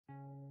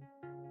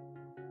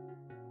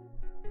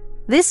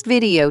This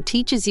video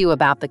teaches you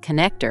about the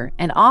kynector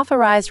and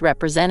Authorized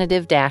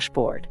Representative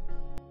Dashboard.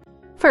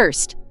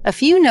 First, a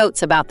few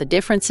notes about the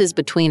differences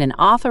between an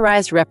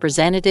authorized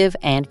representative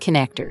and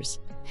kynectors.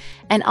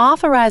 An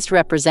authorized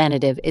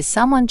representative is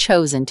someone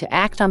chosen to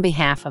act on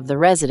behalf of the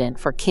resident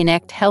for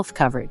kynect health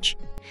coverage.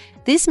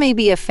 This may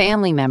be a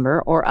family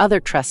member or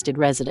other trusted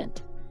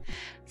resident.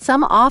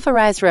 Some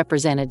authorized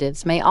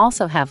representatives may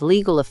also have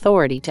legal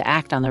authority to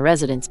act on the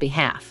resident's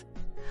behalf.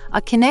 A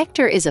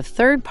kynector is a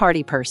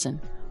third-party person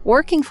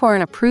working for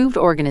an approved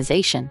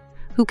organization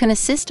who can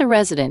assist a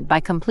resident by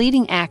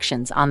completing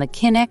actions on the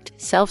kynect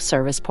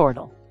self-service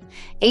portal.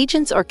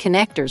 Agents or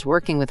kynectors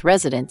working with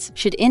residents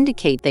should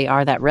indicate they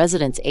are that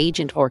resident's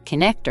agent or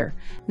kynector,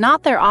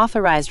 not their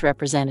authorized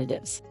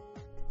representatives.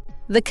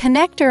 The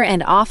kynector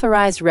and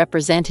Authorized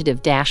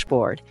Representative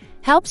Dashboard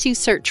helps you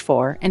search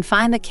for and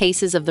find the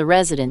cases of the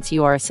residents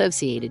you are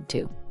associated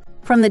to.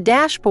 From the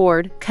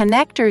dashboard,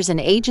 kynectors and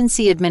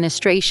agency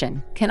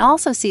administration can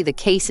also see the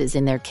cases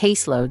in their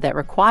caseload that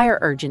require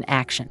urgent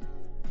action.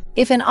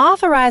 If an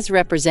authorized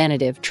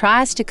representative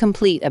tries to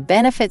complete a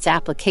benefits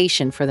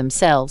application for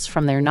themselves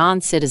from their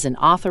non-citizen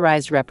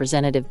Authorized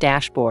Representative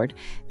Dashboard,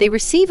 they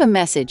receive a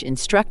message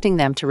instructing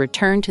them to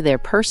return to their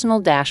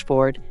personal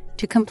dashboard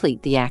to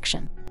complete the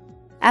action.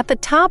 At the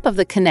top of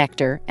the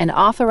kynector and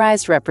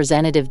Authorized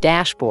Representative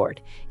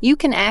Dashboard, you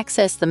can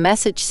access the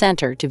Message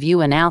Center to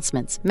view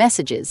announcements,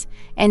 messages,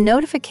 and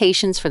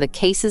notifications for the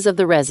cases of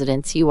the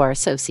residents you are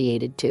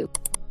associated to.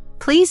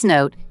 Please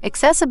note,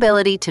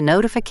 accessibility to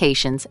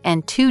notifications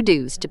and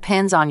to-dos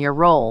depends on your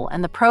role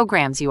and the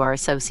programs you are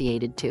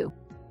associated to.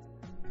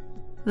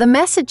 The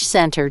Message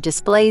Center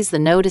displays the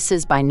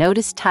notices by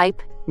notice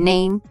type,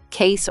 name,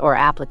 case or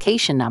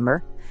application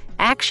number,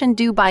 action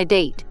due by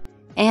date,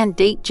 and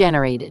date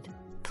generated.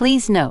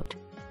 Please note,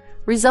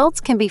 results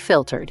can be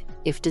filtered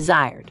if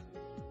desired.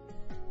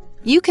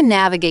 You can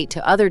navigate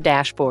to other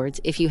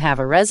dashboards if you have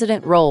a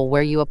resident role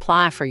where you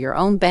apply for your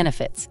own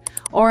benefits,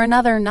 or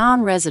another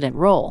non-resident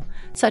role,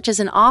 such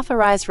as an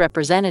authorized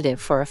representative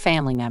for a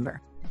family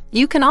member.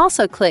 You can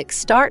also click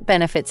Start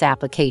Benefits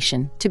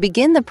Application to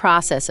begin the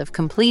process of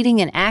completing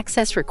an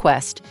access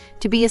request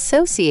to be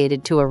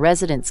associated to a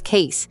resident's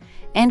case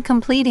and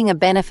completing a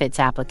benefits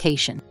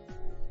application.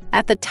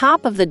 At the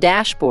top of the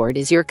dashboard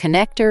is your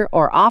kynector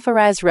or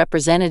authorized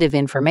representative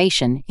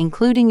information,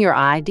 including your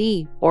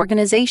ID,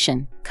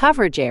 organization,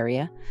 coverage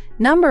area,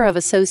 number of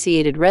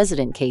associated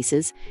resident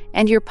cases,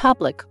 and your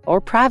public or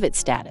private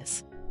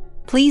status.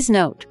 Please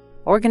note,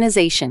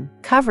 organization,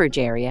 coverage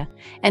area,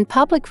 and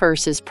public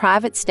versus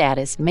private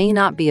status may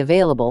not be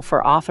available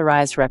for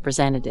authorized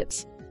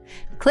representatives.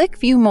 Click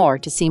View More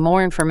to see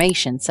more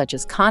information such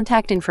as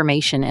contact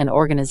information and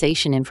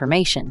organization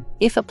information,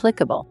 if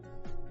applicable.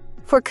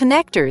 For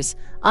kynectors,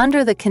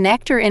 under the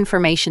Kynector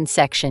Information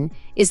section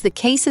is the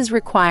Cases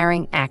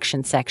Requiring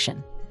Action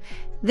section.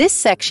 This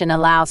section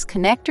allows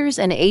kynectors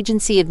and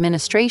agency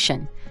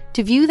administration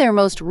to view their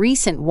most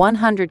recent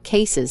 100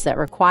 cases that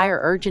require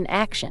urgent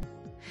action.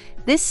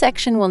 This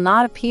section will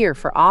not appear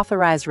for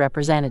authorized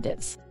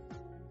representatives.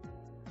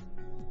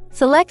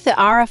 Select the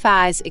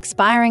RFI's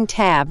Expiring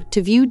tab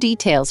to view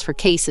details for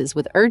cases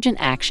with urgent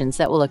actions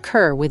that will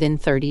occur within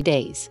 30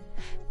 days.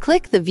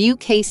 Click the View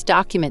Case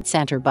Document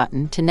Center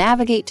button to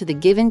navigate to the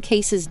Given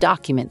Cases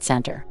Document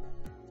Center.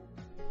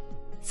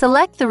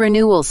 Select the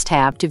Renewals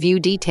tab to view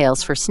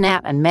details for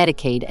SNAP and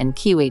Medicaid and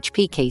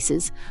QHP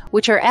cases,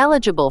 which are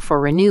eligible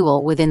for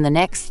renewal within the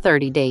next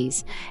 30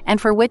 days,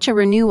 and for which a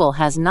renewal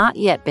has not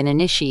yet been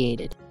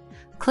initiated.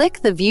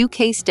 Click the View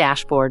Case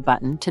Dashboard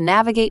button to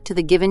navigate to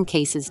the Given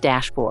Cases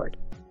Dashboard.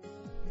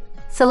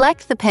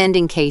 Select the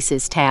Pending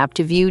Cases tab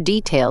to view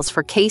details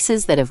for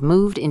cases that have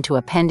moved into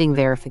a pending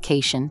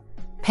verification,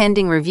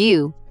 pending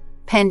review,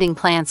 pending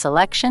plan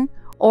selection,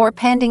 or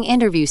pending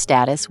interview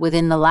status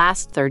within the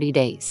last 30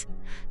 days.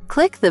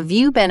 Click the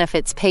View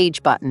Benefits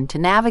Page button to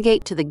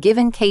navigate to the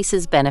Given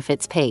Cases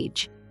Benefits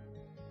page.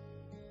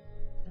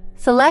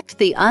 Select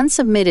the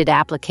Unsubmitted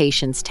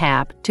Applications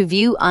tab to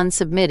view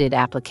unsubmitted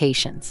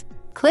applications.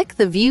 Click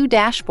the View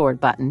Dashboard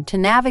button to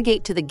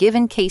navigate to the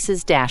Given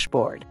Cases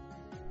Dashboard.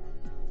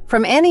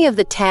 From any of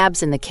the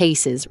tabs in the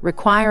Cases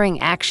Requiring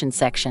Action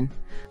section,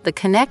 the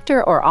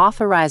kynector or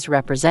authorized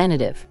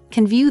representative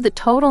can view the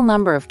total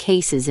number of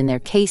cases in their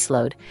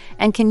caseload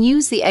and can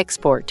use the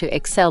Export to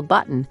Excel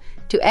button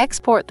to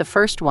export the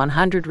first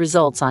 100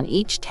 results on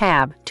each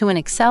tab to an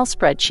Excel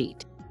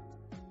spreadsheet.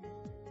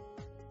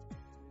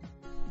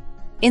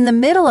 In the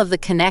middle of the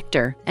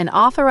kynector and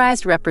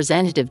Authorized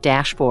Representative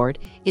Dashboard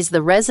is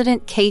the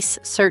Resident Case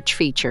Search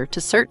feature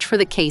to search for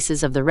the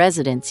cases of the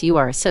residents you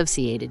are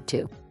associated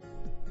to.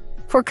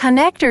 For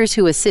kynectors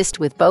who assist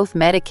with both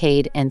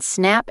Medicaid and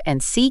SNAP and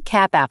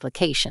CCAP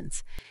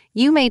applications,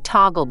 you may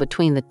toggle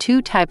between the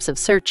two types of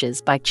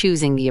searches by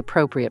choosing the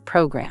appropriate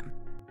program.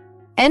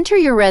 Enter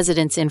your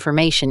resident's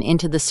information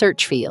into the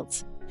search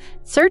fields.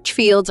 Search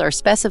fields are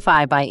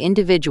specified by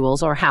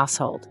individuals or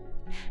household.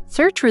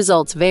 Search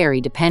results vary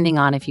depending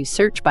on if you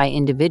search by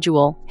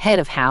individual, head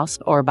of house,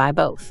 or by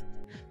both.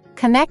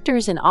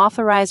 Connectors and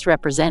authorized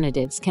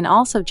representatives can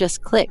also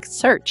just click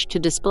Search to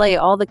display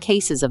all the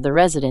cases of the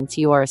residents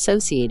you are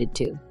associated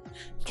to.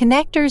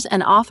 Connectors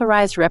and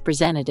authorized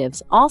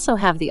representatives also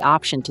have the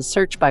option to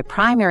search by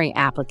primary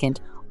applicant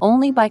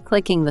only by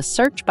clicking the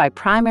Search by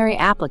Primary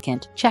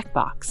Applicant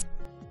checkbox.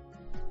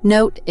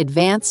 Note: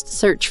 advanced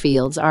search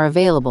fields are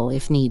available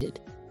if needed.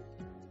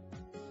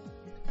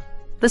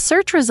 The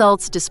search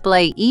results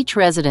display each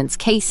resident's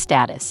case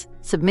status,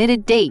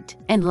 submitted date,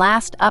 and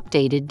last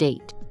updated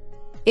date.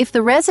 If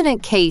the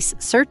resident case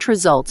search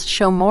results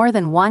show more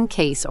than one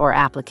case or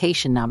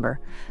application number,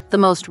 the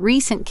most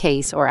recent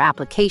case or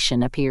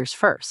application appears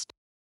first.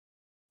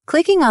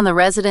 Clicking on the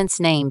resident's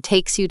name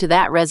takes you to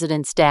that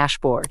resident's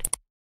dashboard.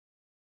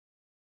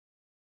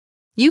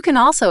 You can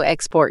also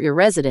export your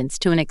residents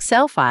to an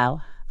Excel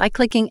file by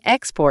clicking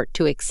Export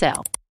to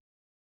Excel.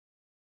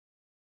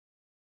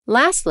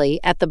 Lastly,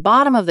 at the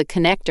bottom of the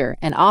Kynector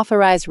and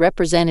Authorized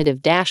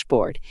Representative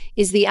Dashboard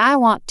is the I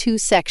Want To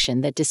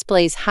section that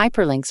displays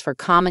hyperlinks for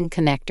common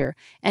Kynector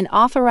and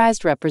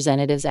Authorized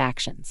Representatives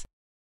actions.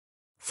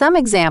 Some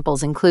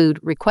examples include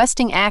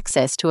requesting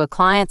access to a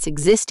client's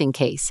existing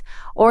case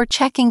or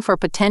checking for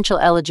potential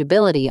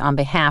eligibility on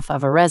behalf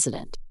of a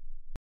resident.